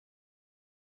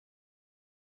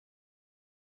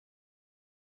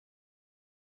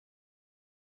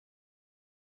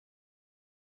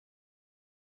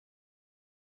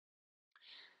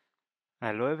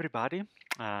Hello, everybody.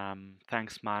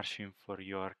 Thanks, Marcin, for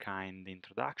your kind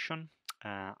introduction.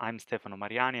 I'm Stefano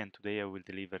Mariani, and today I will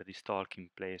deliver this talk in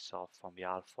place of, on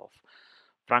behalf of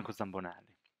Franco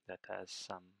Zambonelli, that has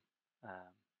some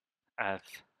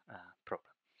health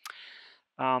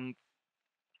problem.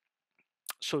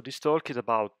 So this talk is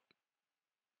about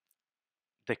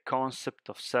the concept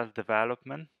of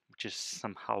self-development, which is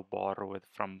somehow borrowed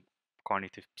from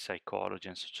cognitive psychology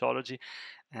and sociology,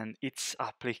 and its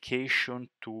application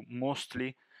to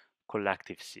mostly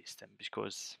collective system,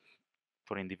 because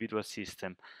for individual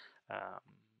system um,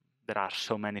 there are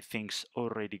so many things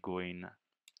already going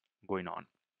on.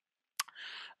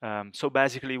 So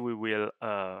basically we will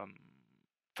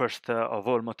first of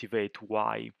all motivate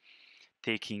why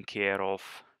taking care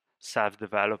of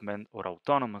self-development or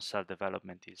autonomous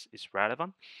self-development is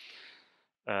relevant,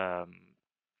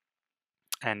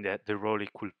 and the role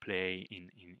it could play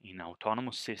in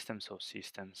autonomous systems, or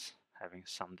systems having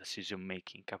some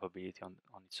decision-making capability on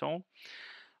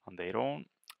their own.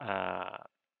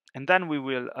 And then we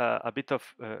will a bit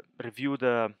of review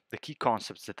the key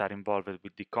concepts that are involved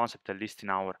with the concept, at least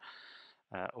in our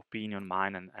opinion,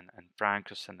 mine and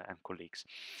Franco's and colleagues.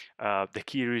 The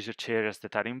key research areas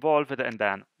that are involved, and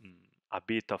then a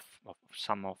bit of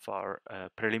some of our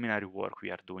preliminary work we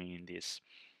are doing in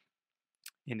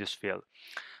this field.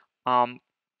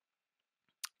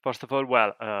 First of all,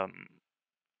 well,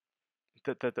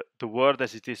 the world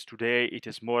as it is today, it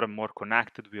is more and more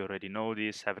connected. We already know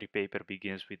this. Every paper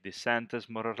begins with this sentence,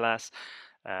 more or less.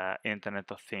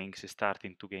 Internet of Things is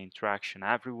starting to gain traction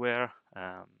everywhere.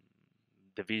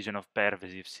 The vision of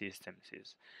pervasive systems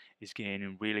is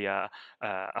gaining really a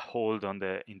hold on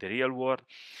in the real world,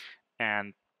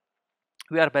 and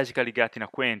we are basically getting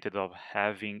acquainted of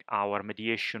having our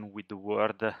mediation with the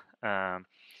world,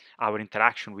 our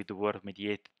interaction with the world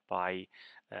mediated by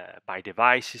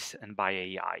devices and by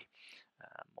AI,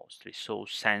 mostly. So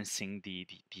sensing the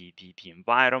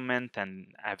environment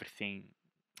and everything,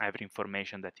 every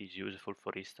information that is useful,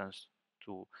 for instance,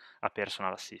 to a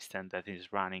personal assistant that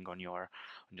is running on your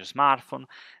smartphone,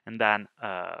 and then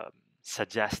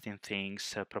suggesting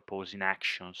things, proposing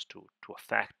actions to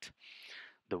affect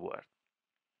the world.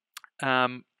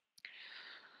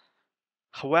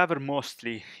 However,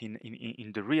 mostly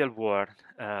in the real world,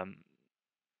 the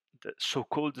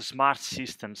so-called smart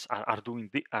systems are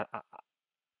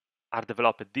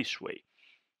developed this way.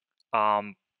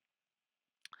 There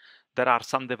are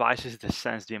some devices that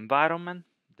sense the environment.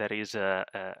 There is an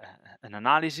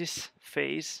analysis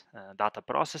phase, data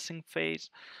processing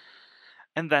phase,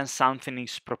 and then something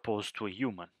is proposed to a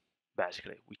human,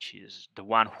 basically, which is the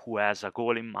one who has a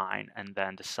goal in mind and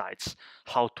then decides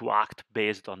how to act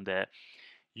based on the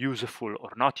useful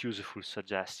or not useful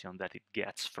suggestion that it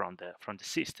gets from the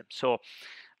system. So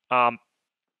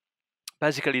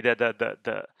basically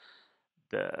the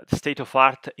state of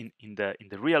art in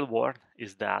the real world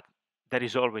is that there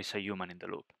is always a human in the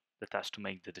loop that has to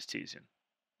make the decision.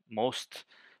 Most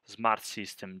smart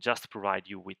systems just provide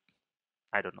you with,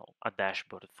 I don't know, a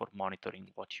dashboard for monitoring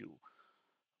what you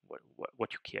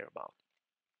care about.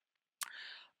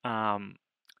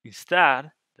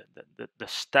 Instead, the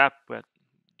step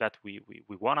that we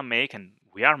want to make, and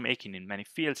we are making in many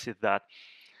fields, is that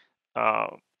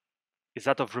of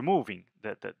removing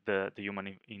the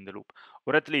human in the loop,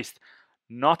 or at least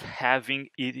not having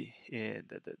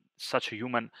such a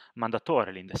human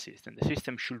mandatorily in the system. The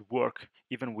system should work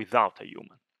even without a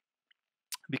human,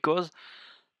 because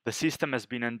the system has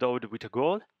been endowed with a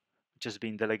goal, which has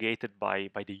been delegated by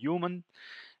the human,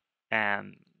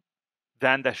 and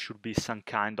then there should be some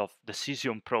kind of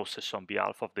decision process on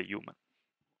behalf of the human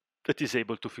that is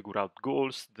able to figure out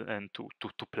goals and to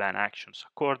plan actions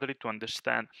accordingly, to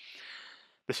understand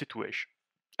the situation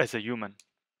as a human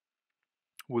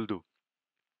will do.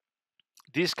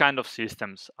 These kind of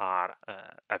systems are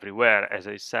everywhere. As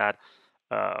I said,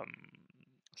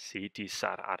 cities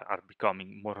are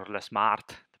becoming more or less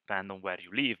smart, depending on where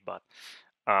you live, but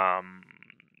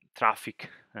traffic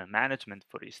management,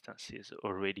 for instance, is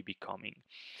already becoming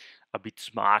a bit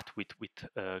smart with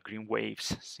green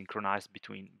waves synchronized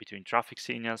between traffic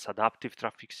signals, adaptive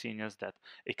traffic signals that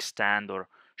extend or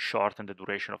shorten the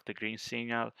duration of the green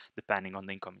signal depending on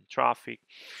the incoming traffic.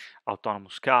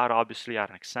 Autonomous car, obviously, are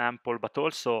an example, but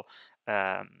also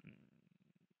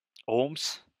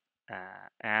homes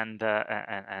and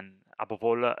above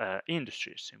all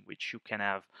industries, in which you can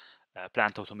have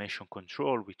plant automation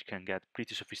control, which can get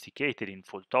pretty sophisticated in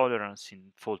fault tolerance,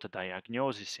 in fault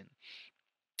diagnosis,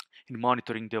 in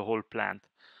monitoring the whole plant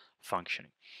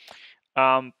functioning.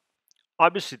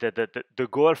 Obviously, the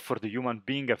goal for the human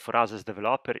being and for us as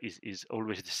developer is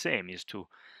always the same: is to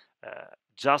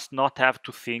just not have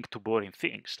to think to boring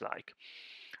things. Like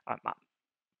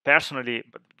personally,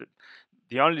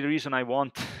 the only reason I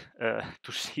want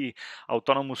to see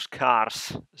autonomous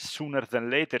cars sooner than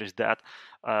later is that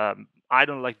I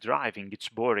don't like driving. It's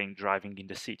boring driving in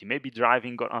the city. Maybe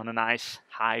driving on a nice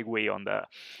highway on the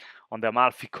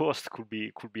Amalfi Coast could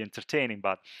be entertaining,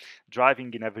 but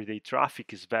driving in everyday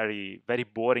traffic is very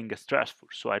boring and stressful.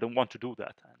 So I don't want to do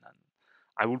that. And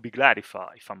I would be glad if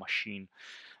a machine,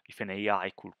 if an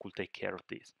AI could take care of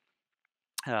this.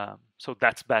 So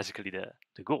that's basically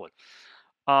the goal.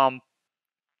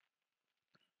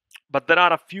 But there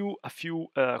are a few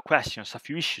questions, a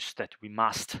few issues that we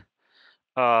must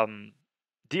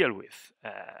deal with,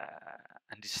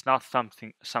 and this is not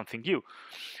something new.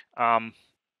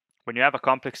 When you have a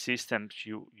complex system,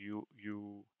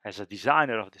 you as a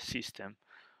designer of the system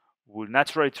will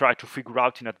naturally try to figure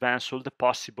out in advance all the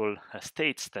possible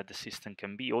states that the system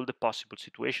can be, all the possible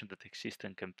situations that the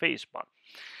system can face. But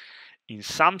in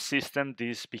some systems,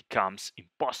 this becomes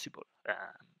impossible.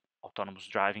 Autonomous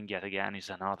driving, yet again, is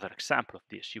another example of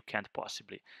this. You can't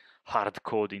possibly hard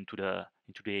code into the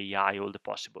AI all the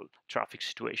possible traffic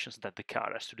situations that the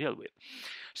car has to deal with.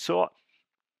 So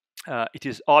it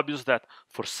is obvious that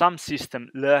for some system,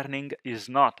 learning is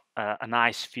not a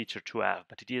nice feature to have,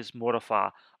 but it is more of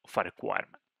a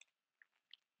requirement.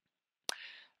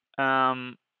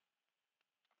 And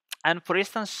for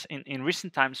instance, in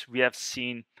recent times, we have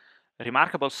seen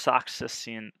remarkable success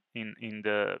in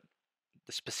the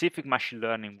specific machine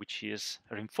learning, which is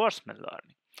reinforcement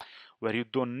learning, where you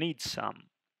don't need some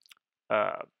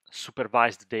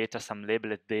supervised data, some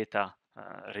labeled data,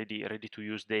 ready to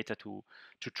use data to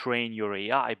train your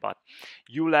AI, but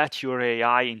you let your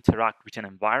AI interact with an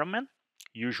environment,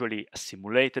 usually a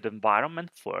simulated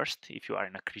environment first, if you are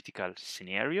in a critical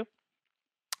scenario,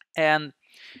 and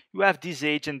you have this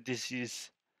agent. This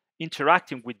is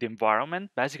interacting with the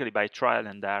environment basically by trial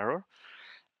and error,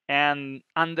 and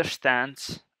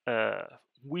understands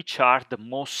which are the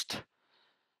most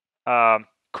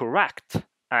correct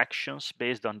actions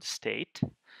based on the state,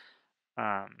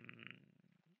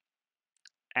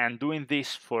 and doing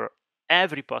this for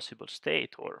every possible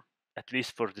state, or at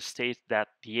least for the state that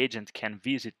the agent can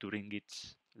visit during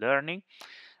its learning,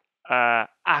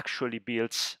 actually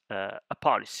builds a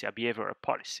policy, a behavioral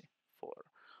policy for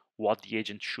what the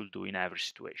agent should do in every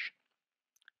situation.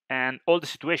 And all the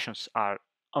situations are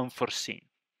unforeseen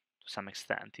to some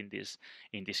extent in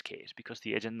this case, because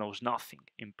the agent knows nothing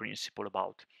in principle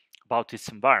about its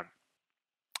environment.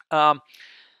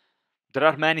 There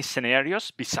are many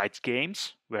scenarios besides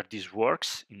games where this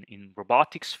works. In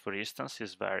robotics, for instance,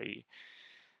 is very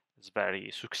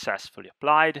successfully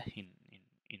applied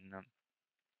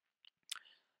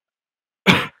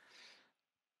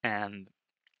and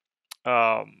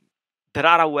there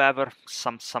are, however,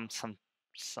 some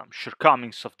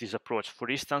shortcomings of this approach. For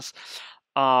instance,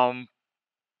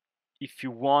 if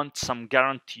you want some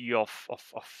guarantee of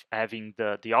having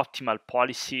the optimal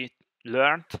policy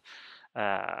learned,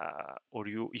 or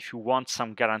if you want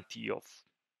some guarantee of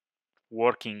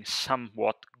working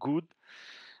somewhat good,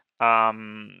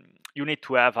 you need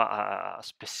to have a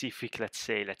specific, let's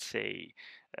say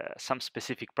some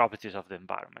specific properties of the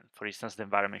environment. For instance, the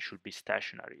environment should be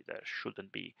stationary. There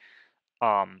shouldn't be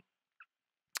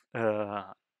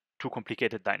too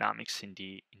complicated dynamics in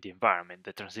the environment.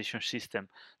 The transition system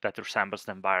that resembles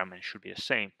the environment should be the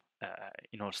same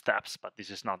in all steps, but this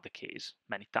is not the case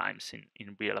many times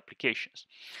in real applications.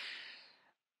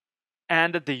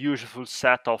 And the usual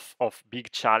set of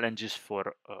big challenges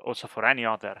for also for any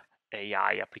other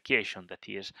AI application, that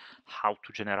is how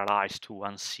to generalize to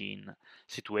unseen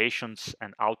situations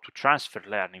and how to transfer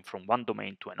learning from one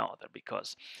domain to another,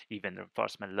 because even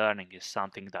reinforcement learning is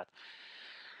something that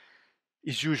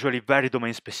is usually very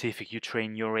domain specific. You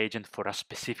train your agent for a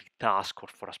specific task or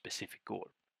for a specific goal.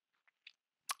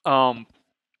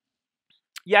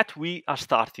 Yet we are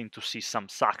starting to see some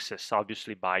success,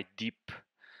 obviously by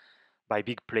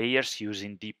big players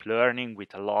using deep learning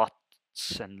with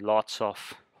lots and lots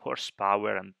of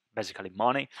horsepower and basically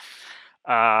money.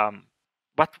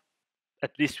 But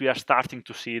at least we are starting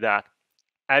to see that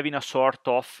having a sort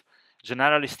of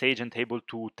generalist agent able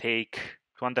to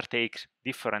undertake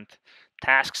different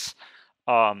tasks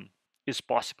is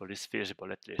possible, is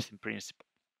feasible, at least in principle.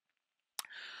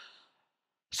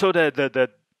 So the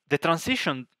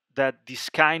transition that this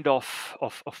kind of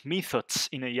methods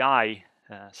in AI,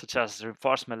 such as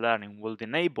reinforcement learning, will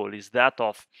enable is that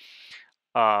of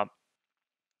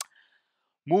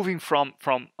moving from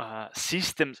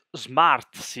systems,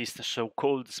 smart systems,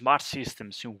 so-called smart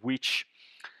systems, in which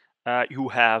you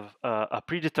have a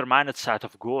predetermined set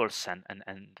of goals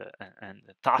and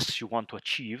tasks you want to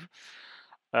achieve,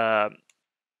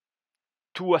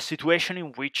 to a situation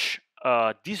in which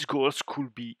these goals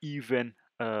could be even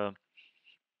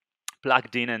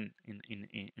plugged in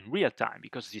real time,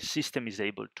 because the system is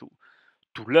able to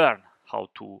learn how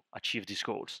to achieve these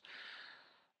goals.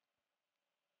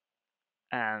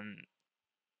 And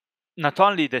not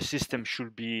only the system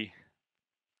should be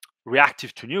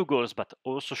reactive to new goals, but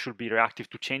also should be reactive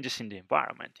to changes in the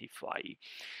environment. If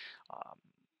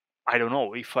I don't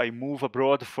know, if I move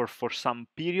abroad for some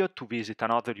period to visit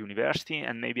another university,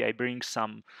 and maybe I bring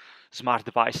some smart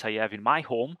device I have in my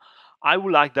home, I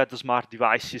would like that the smart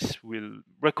devices will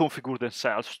reconfigure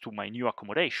themselves to my new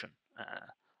accommodation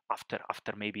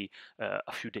after maybe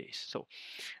a few days. So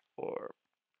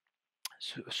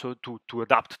to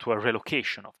adapt to a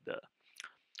relocation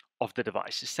of the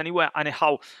devices.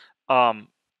 Anyhow,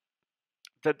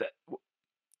 that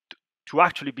to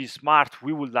actually be smart,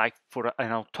 we would like for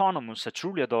a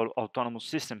truly autonomous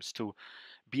systems to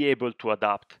be able to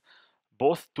adapt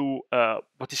both to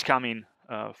what is coming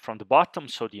from the bottom,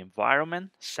 so the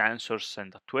environment, sensors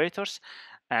and actuators,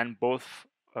 and both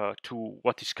to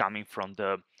what is coming from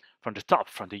the top,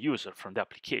 from the user, from the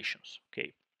applications.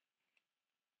 Okay.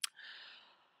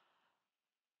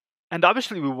 And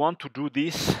obviously, we want to do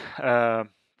this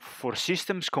for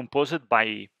systems composed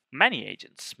by many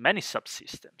agents, many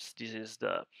subsystems. This is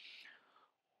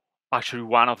actually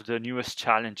one of the newest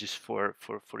challenges for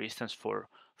instance, for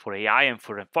AI and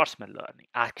for reinforcement learning,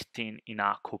 acting in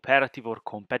a cooperative or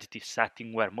competitive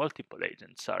setting where multiple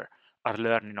agents are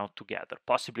learning all together,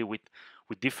 possibly with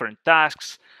different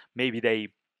tasks. Maybe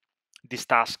these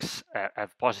tasks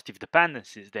have positive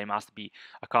dependencies. They must be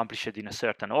accomplished in a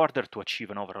certain order to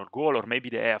achieve an overall goal, or maybe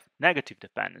they have negative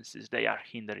dependencies. They are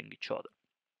hindering each other.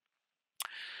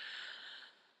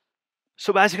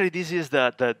 So basically, this is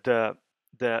the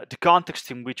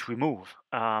context in which we move.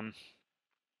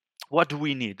 What do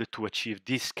we need to achieve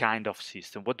this kind of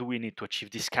system? What do we need to achieve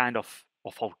this kind of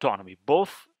autonomy?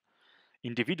 Both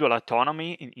individual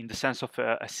autonomy in the sense of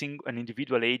an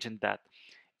individual agent that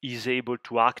is able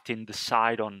to act and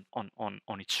decide on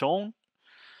its own,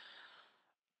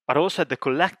 but also at the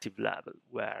collective level,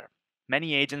 where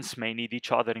many agents may need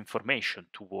each other information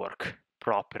to work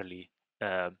properly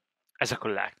as a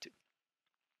collective.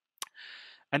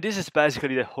 And this is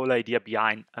basically the whole idea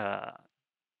behind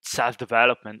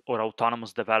self-development or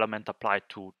autonomous development applied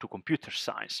to computer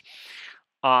science.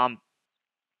 And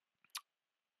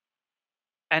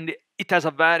it has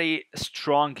a very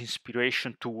strong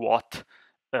inspiration to what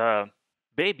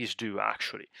babies do,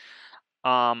 actually.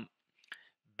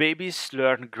 Babies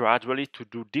learn gradually to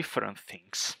do different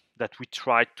things that we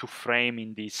try to frame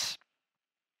in this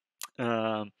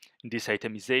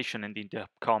itemization and in the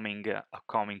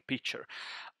upcoming picture.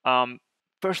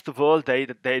 First of all, they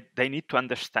need to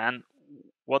understand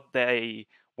what they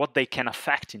can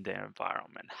affect in their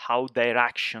environment, how their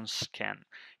actions can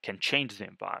change the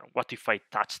environment. What if I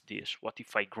touch this? What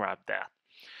if I grab that?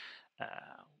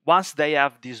 Once they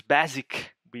have this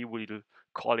basic, we will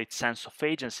call it sense of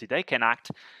agency, they can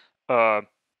act.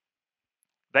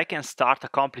 They can start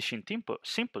accomplishing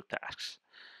simple tasks,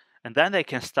 and then they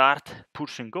can start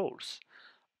pushing goals.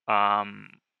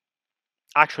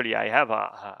 Actually, I have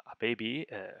a baby.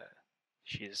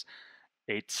 She's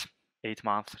eight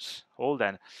months old,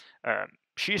 and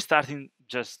she's starting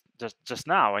just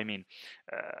now. I mean,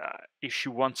 if she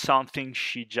wants something,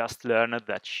 she just learned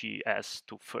that she has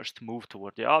to first move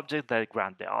toward the object, then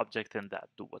grab the object, and then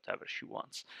do whatever she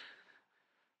wants,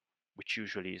 which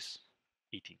usually is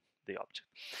eating the object.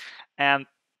 And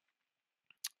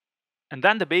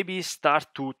then the babies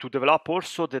start to develop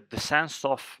also the sense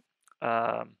of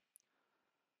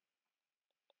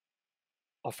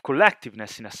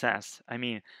collectiveness, in a sense. I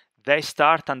mean, they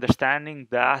start understanding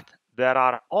that there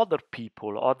are other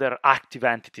people, other active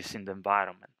entities in the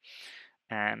environment,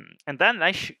 and then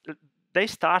they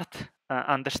start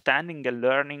understanding and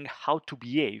learning how to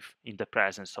behave in the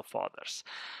presence of others.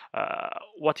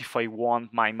 What if I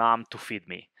want my mom to feed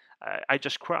me? I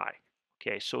just cry.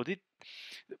 Okay, so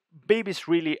babies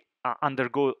really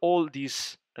undergo all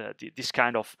this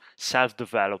kind of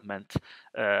self-development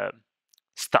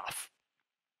stuff.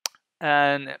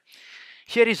 And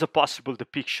here is a possible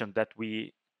depiction that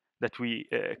we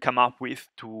come up with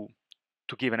to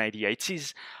give an idea. It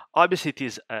is obviously it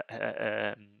is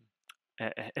a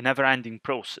never-ending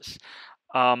process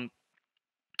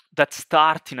that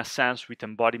starts in a sense with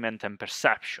embodiment and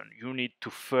perception. You need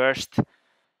to first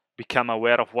become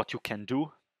aware of what you can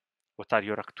do, what are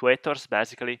your actuators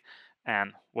basically,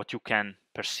 and what you can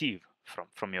perceive,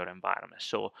 from your environment.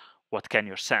 So what can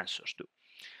your sensors do?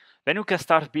 Then you can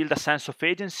start build a sense of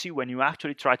agency when you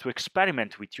actually try to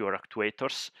experiment with your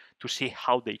actuators to see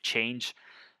how they change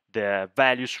the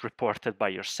values reported by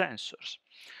your sensors.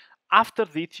 After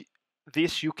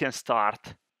this you can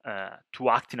start to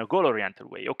act in a goal-oriented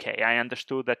way. Okay, I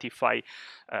understood that if I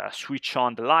switch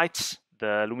on the lights,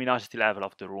 the luminosity level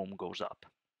of the room goes up.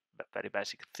 A very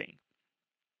basic thing.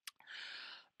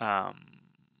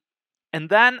 And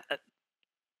then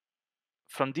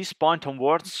from this point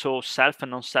onwards, so self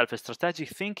and non-self strategic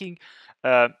thinking,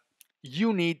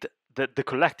 you need the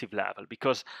collective level,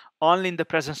 because only in the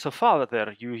presence of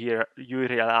other you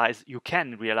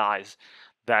can realize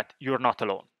that you're not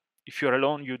alone. If you're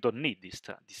alone, you don't need this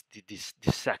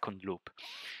second loop.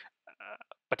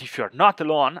 But if you're not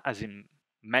alone, as in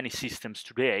many systems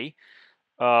today,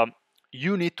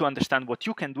 you need to understand what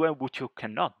you can do and what you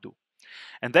cannot do.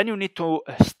 And then you need to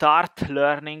start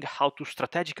learning how to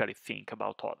strategically think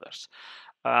about others.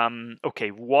 Okay,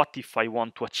 what if I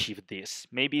want to achieve this?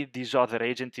 Maybe this other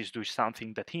agent is doing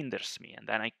something that hinders me, and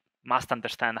then I must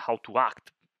understand how to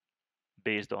act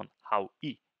based on how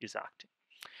he is acting.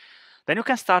 Then you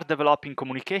can start developing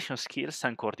communication skills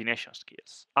and coordination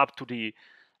skills up to the,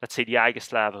 let's say, the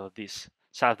highest level of this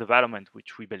self-development,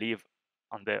 which we believe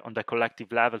on the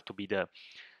collective level to be the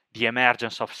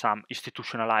emergence of some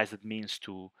institutionalized means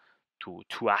to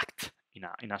act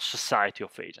in a society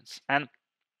of agents. And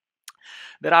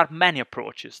there are many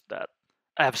approaches that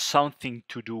have something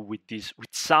to do with this, with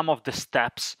some of the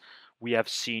steps we have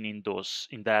seen in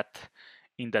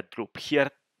that group. Here,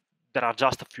 there are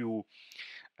just a few.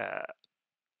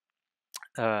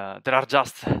 There are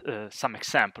just some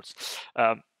examples.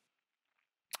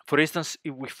 For instance,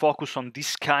 if we focus on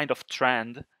this kind of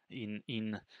trend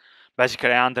in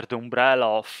basically under the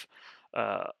umbrella of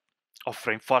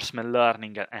reinforcement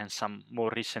learning and some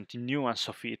more recent nuance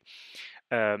of it,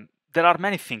 there are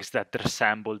many things that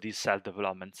resemble this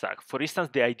self-development stack. For instance,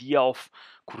 the idea of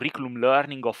curriculum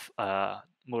learning, of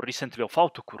more recently of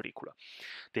autocurricula.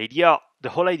 The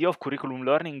whole idea of curriculum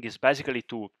learning is basically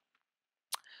to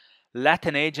let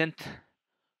an agent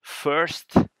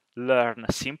first learn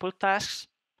simple tasks,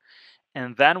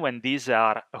 and then when these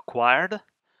are acquired,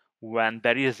 when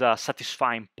there is a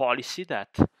satisfying policy that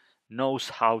knows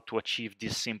how to achieve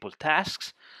these simple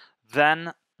tasks,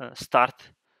 then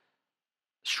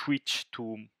switch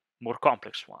to more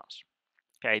complex ones.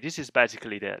 Okay, this is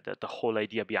basically the whole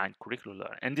idea behind curriculum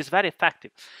learning, and it's very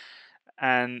effective.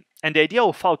 And the idea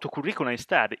of autocurriculum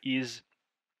instead is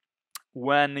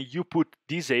when you put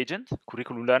this agent,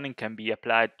 curriculum learning can be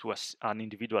applied to an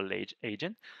individual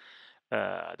agent.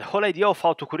 The whole idea of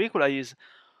autocurricula is,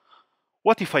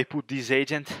 what if I put this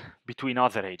agent between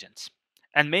other agents?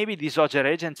 And maybe these other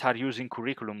agents are using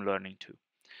curriculum learning too.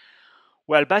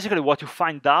 Well, basically what you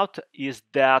find out is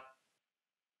that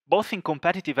both in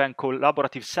competitive and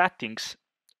collaborative settings,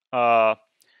 a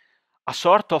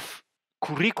sort of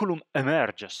curriculum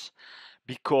emerges,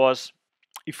 because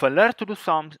if I learn to do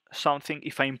something,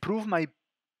 if I improve my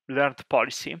learned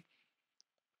policy,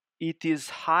 it is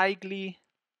highly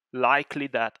likely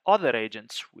that other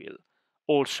agents will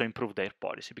also improve their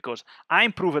policy, because I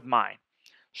improved mine.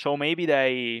 So maybe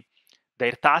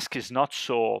their task is not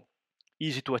so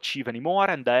easy to achieve anymore,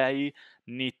 and they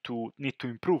need to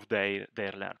improve their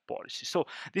learned policy. So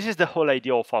this is the whole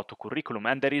idea of autocurriculum,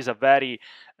 and there is a very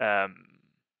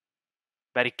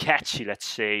very catchy, let's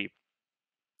say,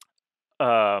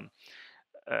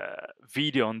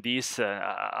 video on this,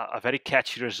 a very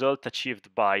catchy result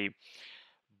achieved by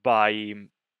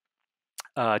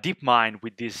DeepMind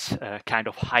with this kind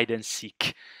of hide and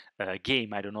seek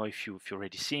game. I don't know if you've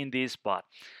already seen this, but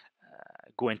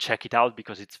go and check it out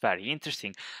because it's very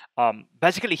interesting.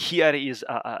 Basically, here is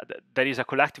there is a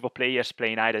collective of players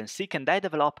playing hide and seek, and they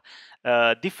develop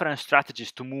different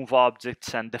strategies to move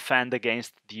objects and defend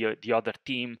against the other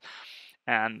team,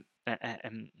 and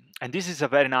this is a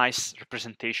very nice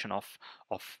representation of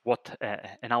what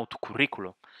an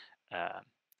autocurriculum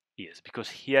is, because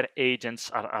here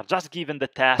agents are just given the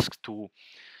task to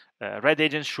red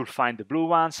agents should find the blue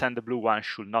ones, and the blue ones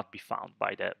should not be found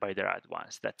by the red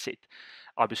ones. That's it.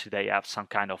 Obviously, they have some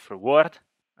kind of reward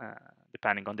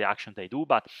depending on the action they do,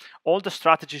 but all the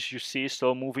strategies you see,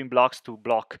 so moving blocks to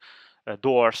block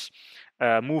doors,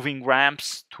 moving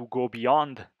ramps to go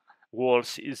beyond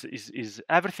walls, is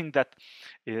everything that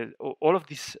all of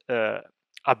these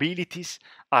abilities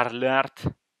are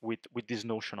learned with this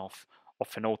notion of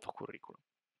an autocurriculum.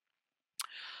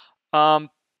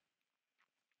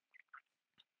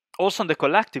 Also on the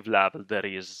collective level, there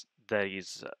is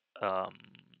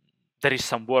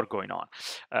some work going on.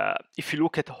 If you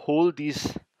look at all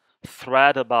these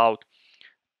thread about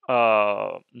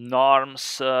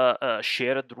norms,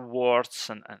 shared rewards,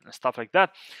 and stuff like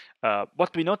that,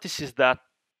 what we notice is that,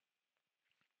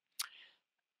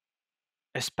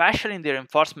 especially in the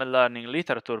reinforcement learning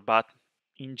literature, but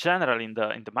in general in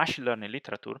the machine learning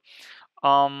literature,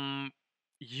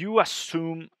 you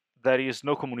assume there is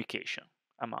no communication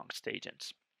amongst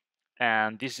agents.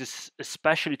 And this is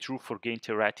especially true for game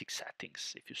theoretic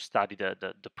settings, if you study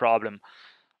the problem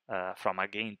from a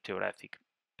game theoretic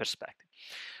perspective.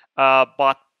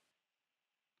 But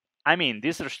I mean,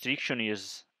 this restriction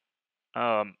is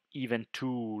even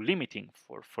too limiting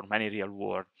for many real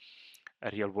world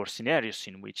scenarios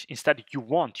in which instead you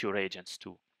want your agents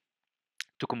to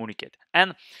communicate.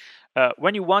 And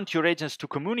when you want your agents to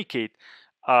communicate,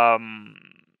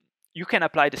 you can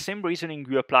apply the same reasoning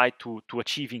you apply to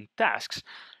achieving tasks.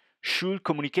 Should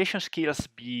communication skills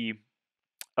be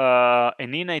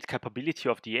an innate capability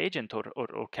of the agent,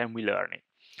 or can we learn it?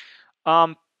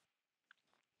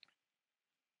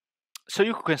 So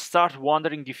you can start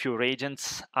wondering if your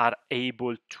agents are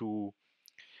able to,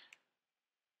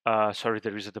 sorry,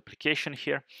 there is a duplication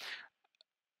here.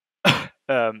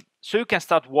 So you can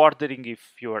start wondering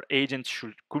if your agents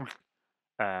could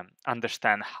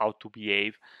understand how to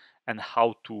behave and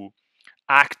how to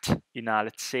act in a,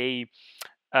 let's say,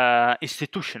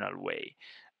 institutional way,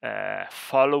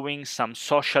 following some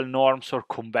social norms or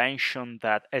convention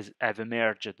that have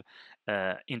emerged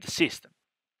in the system.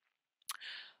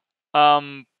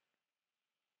 And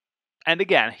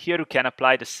again, here you can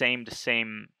apply the same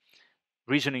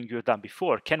reasoning you've done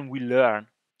before. Can we learn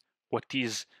what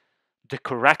is the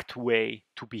correct way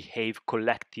to behave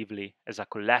collectively as a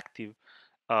collective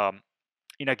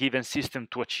in a given system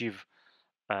to achieve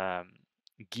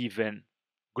given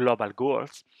global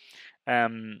goals?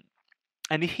 And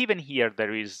even here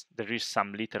there is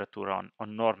some literature on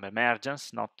norm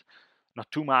emergence, not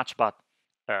too much, but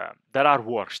there are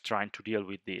works trying to deal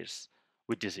with this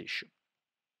issue.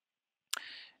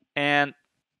 And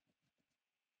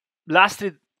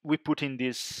lastly, we put in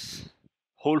this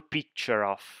whole picture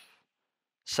of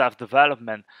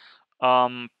self-development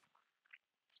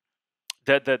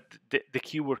the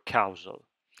keyword causal.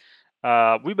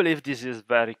 We believe this is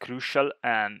very crucial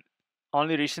and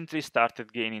only recently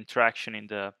started gaining traction in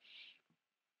the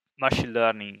machine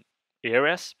learning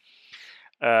areas.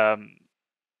 And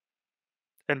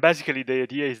basically the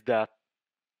idea is that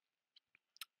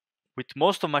with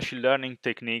most of machine learning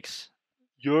techniques,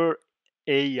 your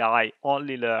AI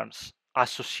only learns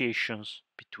associations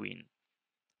between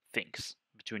things,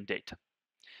 between data.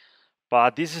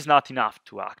 But this is not enough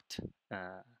to act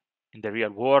in the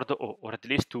real world, or at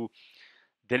least to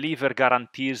deliver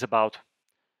guarantees about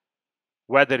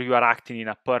whether you are acting in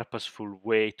a purposeful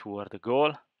way toward the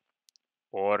goal,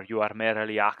 or you are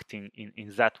merely acting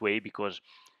in that way because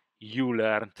you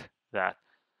learned that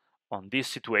on this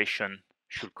situation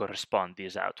should correspond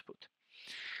this output.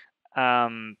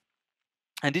 And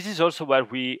this is also where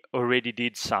we already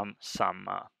did some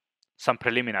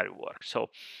preliminary work. So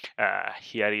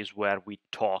here is where we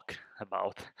talk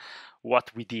about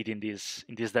what we did in this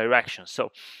direction.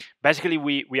 So basically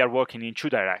we are working in two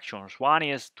directions. One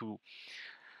is to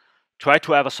try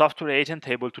to have a software agent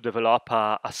able to develop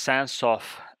a sense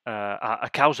of a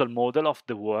causal model of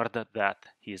the world that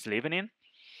he is living in.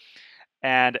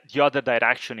 And the other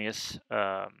direction is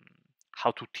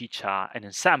how to teach an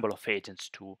ensemble of agents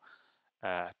to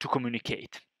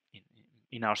communicate.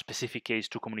 In our specific case,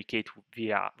 to communicate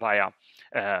via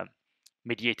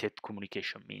mediated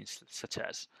communication means such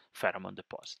as pheromone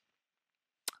deposit.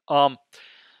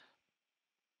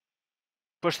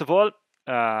 First of all,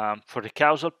 for the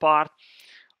causal part,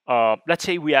 let's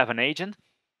say we have an agent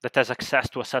that has access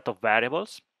to a set of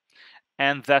variables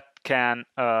and that can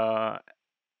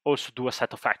also do a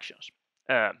set of actions.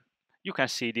 You can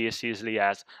see this easily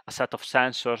as a set of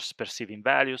sensors perceiving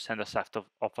values and a set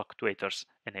of actuators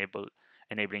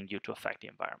enabling you to affect the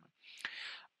environment.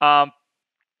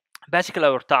 Basically,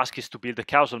 our task is to build a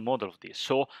causal model of this.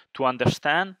 So to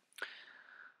understand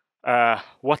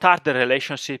what are the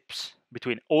relationships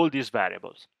between all these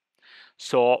variables.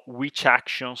 So which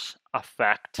actions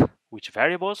affect which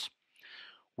variables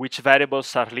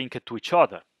are linked to each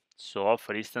other. So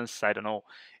for instance, I don't know,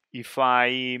 if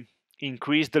I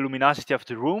increase the luminosity of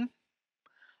the room,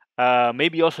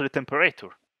 maybe also the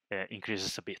temperature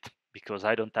increases a bit, because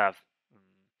I don't have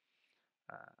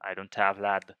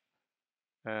LED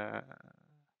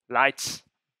lights,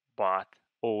 but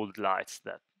old lights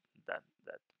that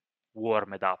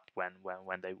warmed up when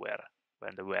they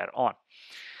were on.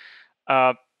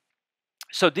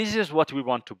 So this is what we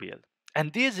want to build,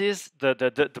 and this is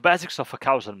the basics of a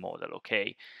causal model.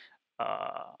 Okay,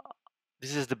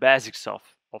 this is the basics of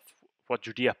what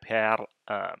Judea Pearl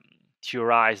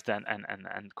theorized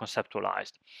and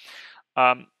conceptualized.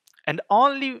 And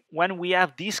only when we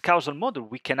have this causal model,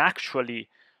 we can actually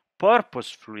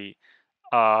purposefully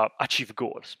achieve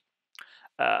goals.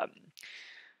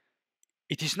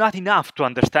 It is not enough to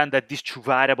understand that these two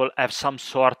variables have some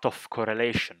sort of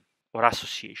correlation or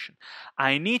association.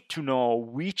 I need to know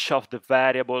which of the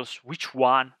variables, which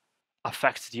one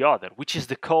affects the other, which is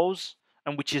the cause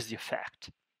and which is the effect,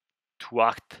 to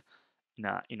act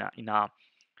in a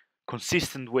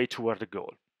consistent way toward the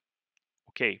goal.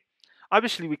 Okay.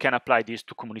 Obviously, we can apply this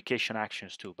to communication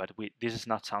actions too, but this is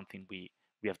not something we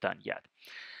have done yet.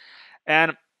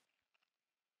 And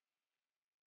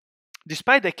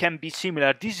despite they can be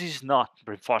similar, this is not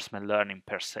reinforcement learning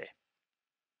per se.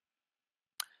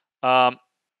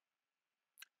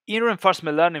 In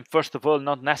reinforcement learning, first of all,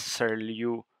 not necessarily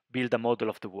you build a model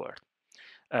of the world.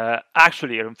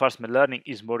 Actually, reinforcement learning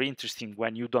is more interesting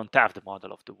when you don't have the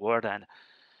model of the world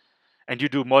and you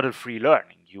do model-free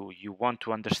learning. You want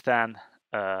to understand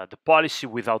the policy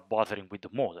without bothering with the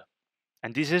model.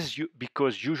 And this is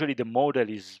because usually the model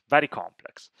is very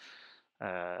complex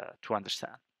to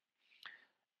understand.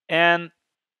 And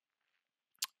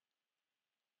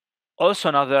also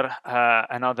another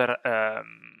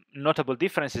notable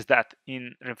difference is that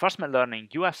in reinforcement learning,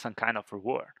 you have some kind of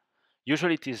reward.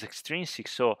 Usually it is extrinsic,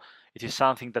 so it is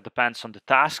something that depends on the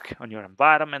task, on your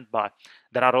environment, but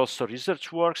there are also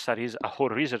research works. There is a whole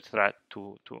research thread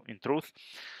in truth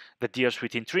that deals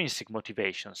with intrinsic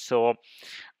motivation. So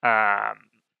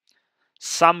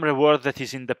some reward that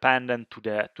is independent to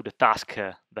the task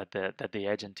that the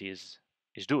agent is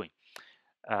doing.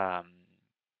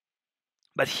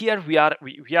 But here we are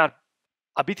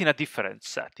a bit in a different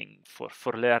setting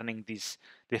for learning the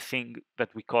thing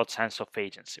that we call sense of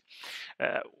agency.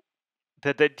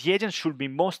 The agent should be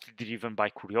mostly driven by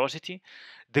curiosity.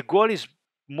 The goal is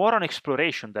more on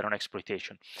exploration than on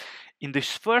exploitation. In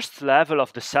this first level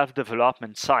of the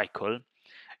self-development cycle,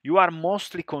 you are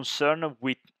mostly concerned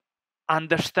with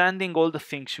understanding all the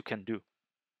things you can do.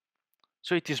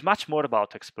 So it is much more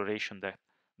about exploration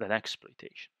than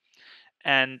exploitation.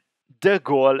 And the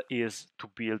goal is to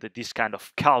build this kind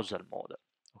of causal model.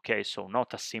 Okay, so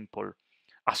not a simple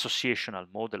associational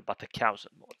model, but a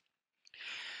causal model.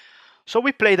 So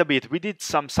we played a bit. We did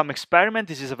some experiment.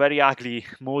 This is a very ugly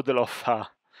model of.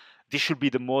 This should be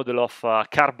the model of a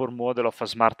cardboard model of a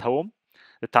smart home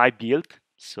that I built.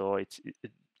 So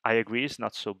I agree, it's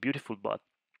not so beautiful, but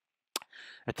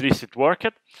at least it worked.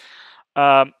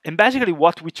 And basically,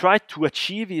 what we tried to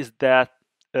achieve is that.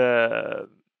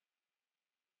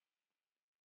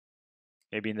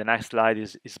 Maybe in the next slide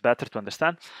is better to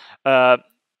understand.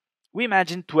 We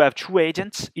imagine to have two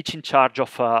agents, each in charge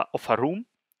of a room,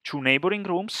 two neighboring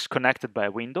rooms connected by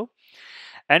a window.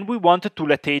 And we wanted to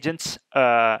let agents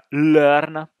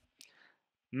learn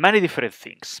many different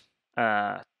things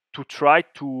to try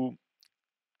to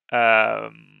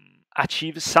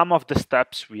achieve some of the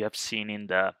steps we have seen in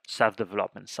the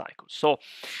self-development cycle. So,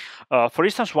 for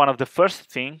instance, one of the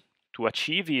first things to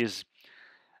achieve is,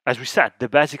 as we said, the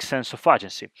basic sense of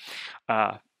agency.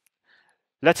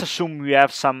 Let's assume we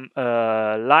have some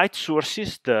light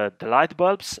sources, the light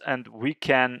bulbs, and we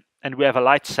have a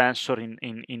light sensor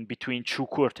in between two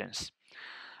curtains.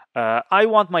 I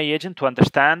want my agent to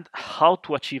understand how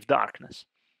to achieve darkness.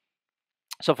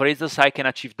 So, for instance, I can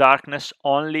achieve darkness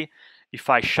only if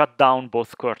I shut down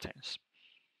both curtains.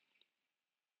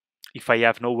 If I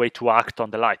have no way to act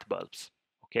on the light bulbs,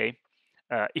 okay?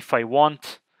 If I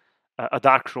want a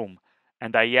dark room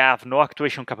and I have no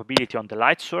actuation capability on the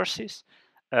light sources,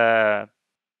 the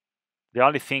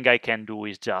only thing I can do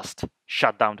is just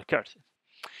shut down the curtain.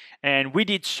 And we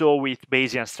did so with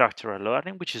Bayesian structural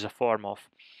learning, which is a form of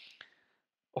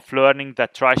learning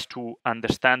that tries to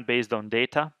understand, based on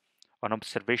data, on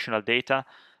observational data,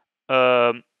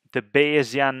 the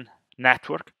Bayesian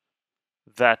network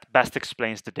that best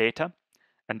explains the data.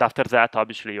 And after that,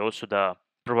 obviously, also the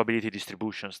probability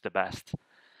distributions the best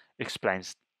explain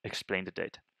the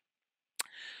data.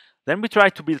 Then we try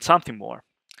to build something more.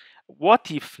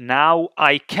 What if now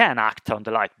I can act on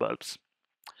the light bulbs?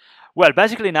 Well,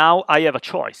 basically now I have a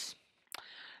choice.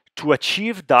 To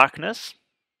achieve darkness,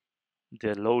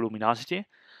 the low luminosity,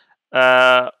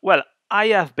 well, I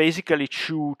have basically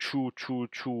two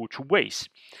ways.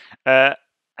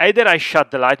 Either I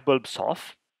shut the light bulbs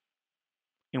off,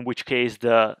 in which case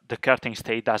the curtain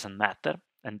state doesn't matter,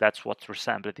 and that's what's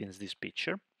resembled in this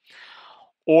picture.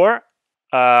 Or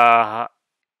I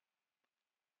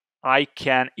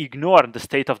can ignore the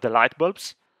state of the light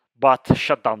bulbs, but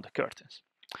shut down the curtains.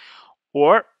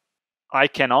 Or I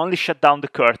can only shut down the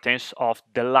curtains of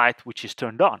the light which is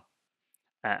turned on.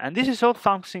 And this is all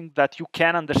something that you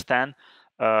can understand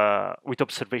with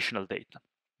observational data,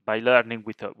 by learning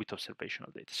with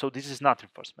observational data. So this is not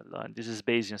reinforcement learning, this is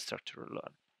Bayesian structural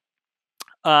learning.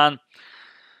 And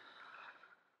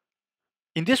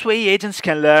in this way, agents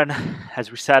can learn,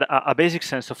 as we said, a basic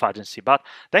sense of agency, but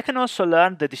they can also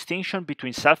learn the distinction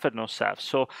between self and non-self.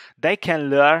 So they can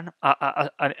learn,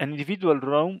 an individual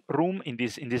room in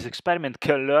this experiment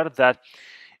can learn that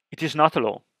it is not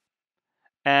alone,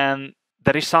 and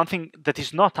there is something that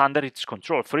is not under its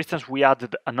control. For instance, we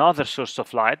added another source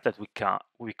of light that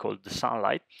we call the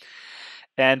sunlight,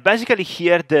 and basically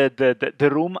here the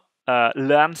room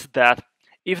learns that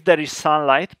if there is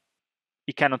sunlight,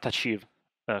 it cannot achieve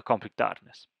complete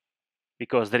darkness,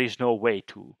 because there is no way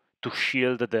to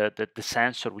shield the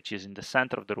sensor which is in the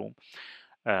center of the room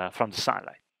from the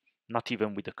sunlight, not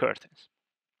even with the curtains.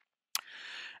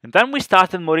 And then we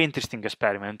started more interesting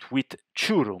experiment with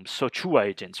two rooms, so two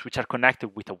agents which are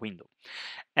connected with a window.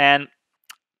 And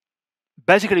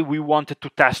basically we wanted to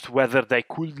test whether they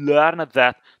could learn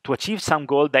that to achieve some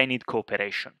goal they need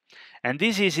cooperation. And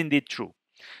this is indeed true.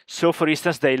 So for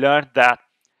instance, they learned that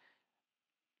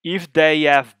if they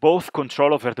have both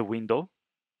control over the window,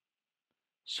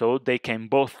 so they can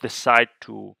both decide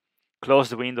to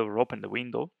close the window or open the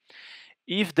window,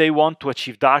 if they want to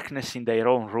achieve darkness in their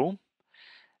own room,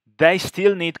 they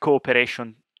still need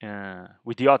cooperation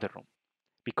with the other room.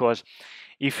 Because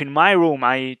if in my room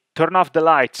I turn off the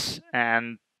lights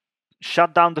and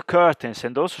shut down the curtains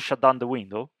and also shut down the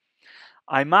window,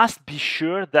 I must be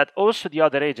sure that also the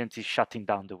other agent is shutting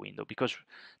down the window, because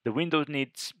the window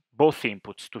needs both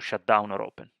inputs to shut down or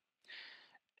open.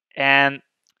 And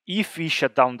if we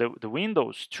shut down the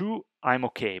windows too, I'm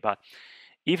okay. But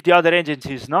if the other agent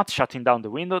is not shutting down the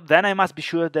window, then I must be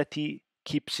sure that he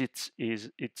keeps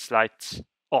its lights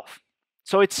off.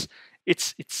 So it's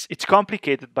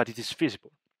complicated, but it is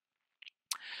feasible.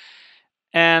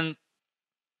 And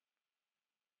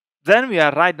then we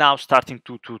are right now starting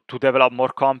to develop more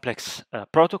complex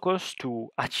protocols to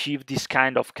achieve this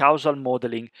kind of causal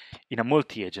modeling in a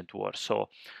multi-agent world. So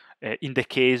in the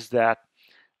case that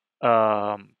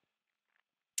there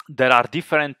are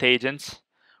different agents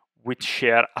which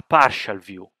share a partial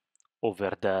view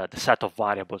over the set of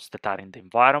variables that are in the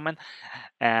environment,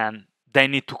 and they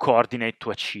need to coordinate to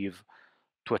achieve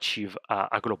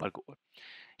a global goal.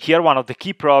 Here, one of the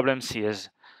key problems is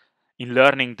in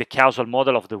learning the causal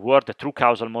model of the world. The true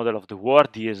causal model of the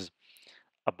world is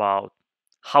about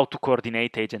how to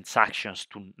coordinate agents' actions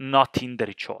to not hinder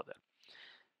each other.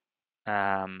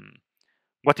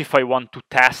 What if I want to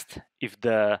test if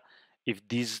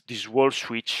this wall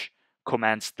switch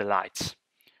commands the lights?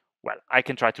 Well, I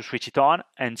can try to switch it on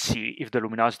and see if the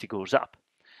luminosity goes up.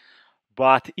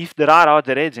 But if there are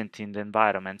other agents in the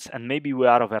environments and maybe we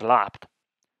are overlapped,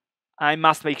 I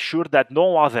must make sure that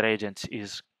no other agent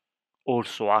is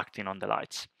also acting on the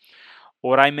lights.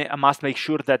 Or I must make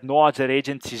sure that no other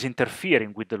agent is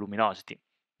interfering with the luminosity.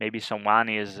 Maybe someone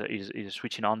is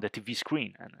switching on the TV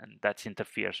screen and that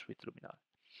interferes with luminosity.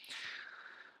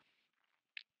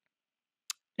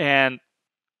 And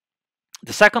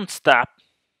the second step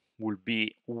will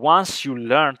be, once you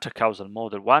learn a causal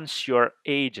model, once your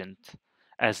agent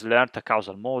has learned a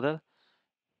causal model,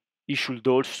 you should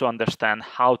also understand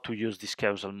how to use this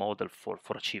causal model for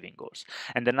achieving goals.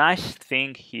 And the nice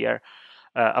thing here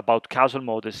about causal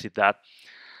models is that,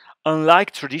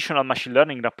 unlike traditional machine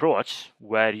learning approach,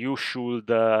 where you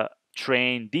should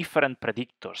train different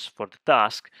predictors for the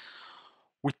task,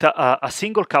 with a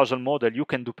single causal model, you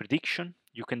can do prediction,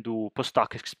 you can do post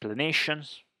hoc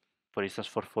explanations, for instance,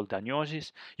 for fault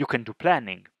diagnosis, you can do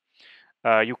planning,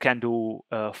 you can do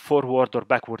forward or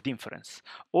backward inference,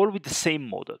 all with the same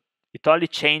model. It only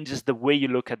changes the way you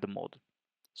look at the model.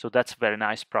 So that's a very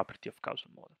nice property of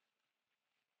causal model.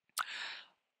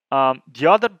 The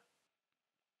other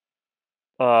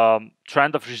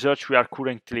trend of research we are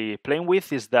currently playing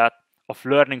with is that of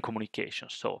learning communication.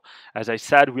 So as I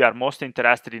said, we are most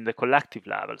interested in the collective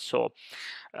level. So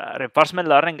reinforcement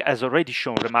learning has already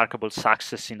shown remarkable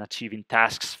success in achieving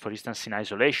tasks, for instance, in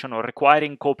isolation or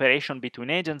requiring cooperation between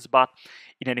agents, but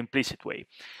in an implicit way.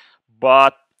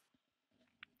 But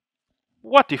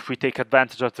what if we take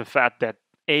advantage of the fact that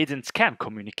agents can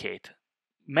communicate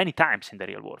many times in the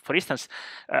real world? For instance,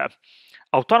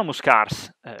 autonomous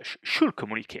cars should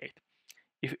communicate.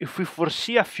 If we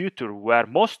foresee a future where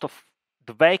most of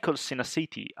the vehicles in a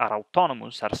city are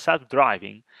autonomous, are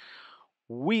self-driving,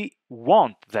 we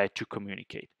want that to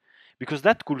communicate, because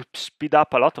that could speed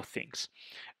up a lot of things.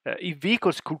 if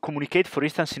vehicles could communicate, for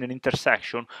instance, in an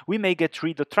intersection, we may get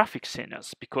rid of traffic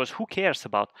signals, because who cares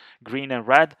about green and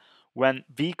red when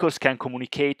vehicles can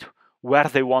communicate where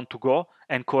they want to go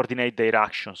and coordinate their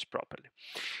actions properly.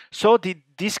 So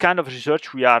this kind of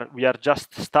research we are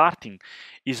just starting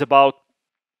is about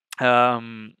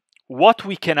what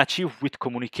we can achieve with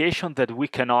communication that we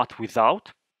cannot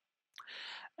without,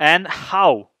 and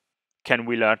how can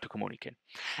we learn to communicate.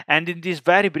 And in this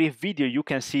very brief video, you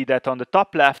can see that on the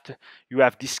top left, you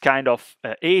have this kind of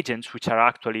agents, which are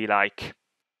actually like,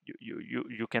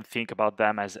 you can think about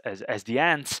them as the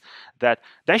ants, that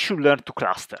they should learn to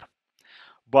cluster.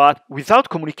 But without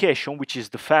communication, which is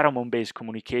the pheromone-based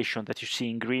communication that you see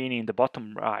in green in the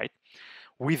bottom right,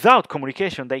 without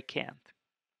communication, they can't.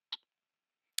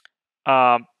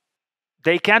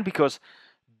 They can't because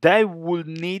they will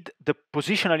need the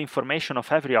positional information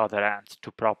of every other ant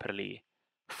to properly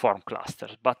form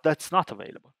clusters, but that's not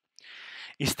available.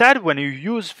 Instead, when you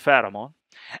use pheromone,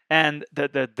 and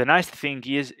the nice thing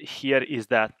is here is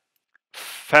that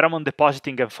pheromone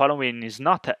depositing and following is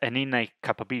not an innate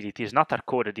capability, is not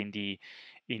hard-coded in the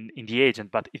agent,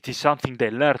 but it is something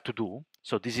they learn to do.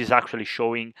 So this is actually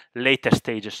showing later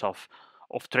stages of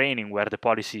training where the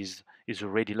policy is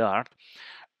already learned.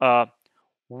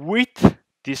 With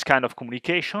this kind of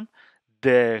communication,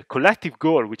 the collective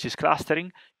goal, which is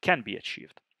clustering, can be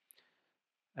achieved.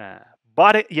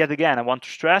 But yet again, I want to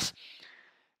stress,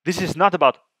 this is not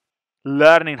about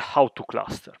learning how to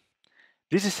cluster.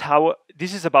 This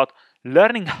is about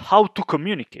learning how to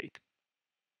communicate.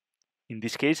 In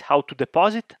this case, how to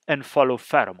deposit and follow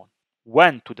pheromone,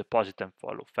 when to deposit and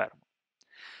follow pheromone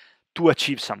to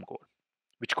achieve some goal,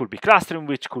 which could be clustering,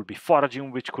 which could be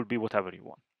foraging, which could be whatever you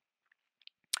want.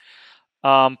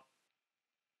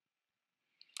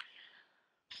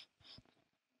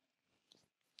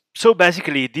 So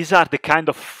basically, these are the kind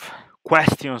of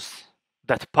questions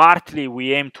that partly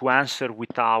we aim to answer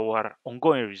with our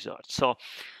ongoing research. So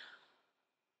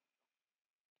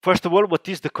first of all, what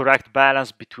is the correct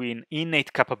balance between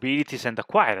innate capabilities and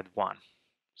acquired one?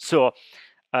 So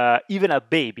even a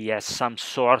baby has some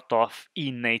sort of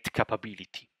innate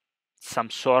capability, some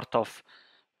sort of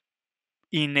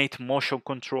innate motion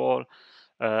control,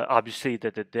 obviously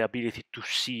the ability to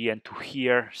see and to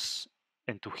hear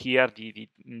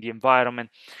in the environment.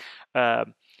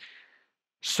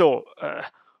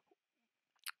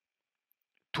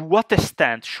 To what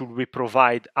extent should we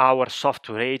provide our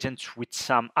software agents with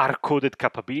some hard-coded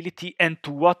capability, and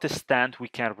to what extent we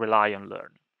can rely on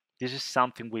learning? This is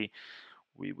something we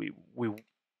will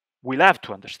have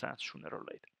to understand sooner or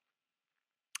later.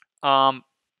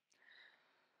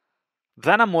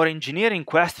 Then a more engineering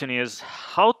question is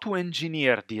how to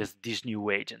engineer these new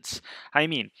agents. I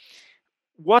mean,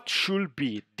 what should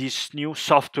be this new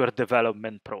software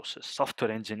development process,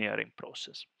 software engineering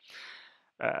process?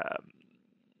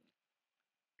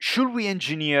 Should we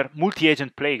engineer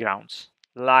multi-agent playgrounds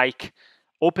like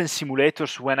open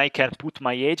simulators when I can put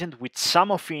my agent with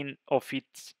some of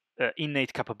its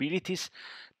innate capabilities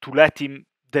to let him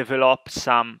develop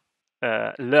some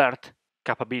learned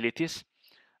capabilities?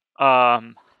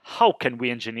 How can we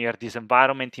engineer this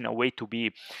environment in a way to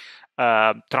be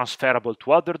transferable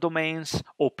to other domains,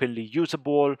 openly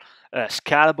usable,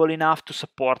 scalable enough to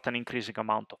support an increasing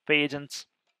amount of agents?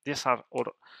 These are all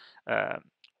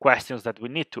questions that we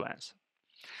need to answer.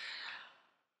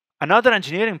 Another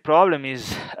engineering problem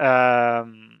is,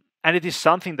 and it is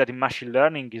something that in machine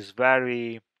learning is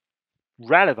very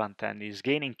relevant and is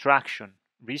gaining traction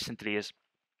recently, is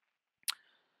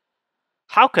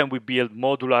how can we build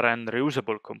modular and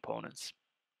reusable components?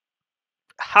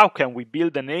 How can we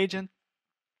build an agent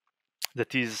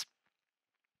that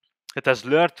has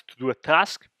learned to do a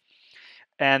task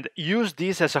and use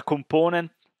this as a component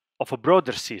of a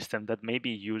broader system that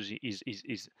maybe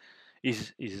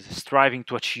is striving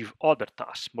to achieve other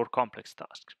tasks, more complex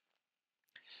tasks?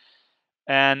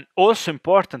 And also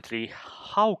importantly,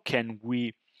 how can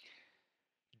we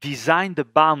design the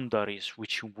boundaries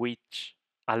which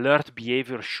alert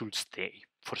behavior should stay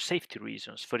for safety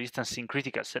reasons, for instance, in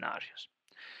critical scenarios?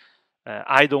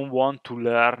 I don't want to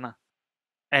learn,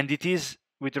 and it is,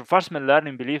 with reinforcement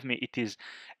learning, believe me, it is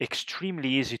extremely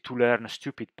easy to learn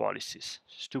stupid policies,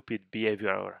 stupid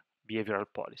behavioral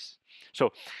policies.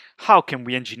 So how can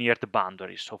we engineer the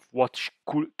boundaries of what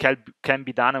can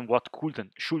be done and what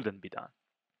shouldn't be done?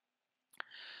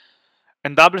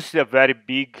 And obviously a very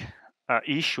big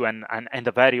issue and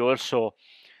a very also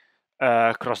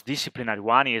cross-disciplinary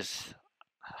one is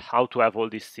how to have all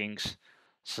these things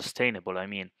sustainable. I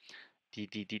mean,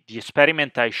 the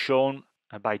experiment I shown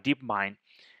by DeepMind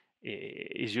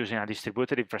is using a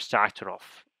distributed infrastructure of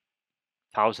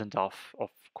thousands of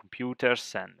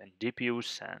computers and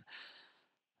GPUs, and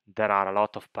there are a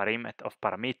lot of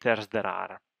parameters.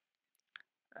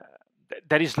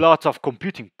 There is lots of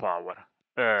computing power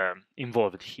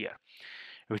involved here,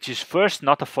 which is first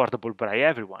not affordable by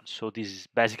everyone. So this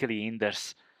basically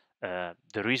hinders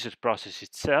the research process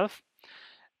itself.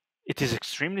 It is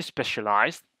extremely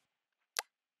specialized,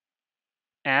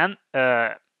 and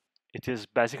it is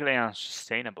basically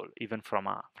unsustainable even from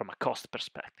a cost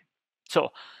perspective.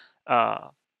 So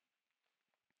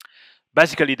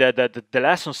basically the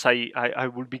lessons I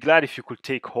would be glad if you could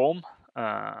take home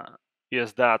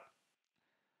is that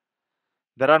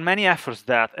there are many efforts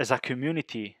that as a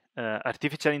community,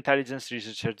 artificial intelligence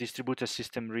researchers, distributed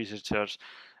system researchers,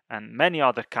 and many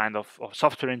other kind of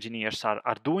software engineers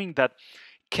are doing that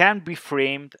can be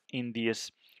framed in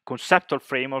this conceptual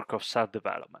framework of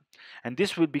self-development. And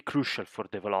this will be crucial for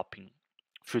developing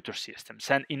future systems.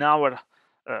 And in our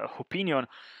opinion,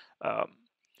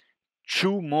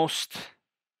 two most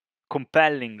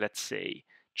compelling, let's say,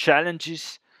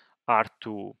 challenges are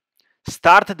to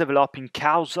start developing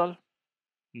causal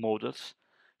models,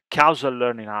 causal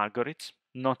learning algorithms,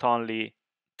 not only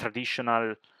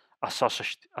traditional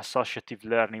associative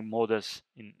learning models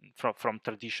from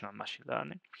traditional machine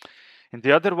learning. And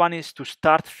the other one is to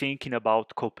start thinking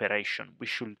about cooperation. We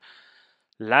should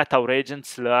let our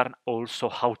agents learn also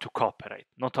how to cooperate,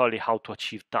 not only how to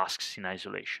achieve tasks in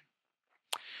isolation.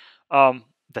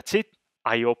 That's it.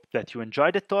 I hope that you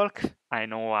enjoyed the talk. I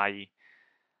know I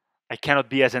cannot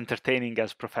be as entertaining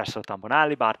as Professor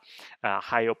Zambonelli, but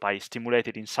I hope I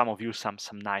stimulated in some of you some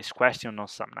nice questions or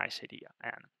some nice idea.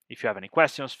 And if you have any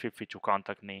questions, feel free to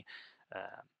contact me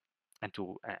and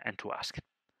to ask.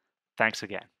 Thanks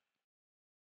again.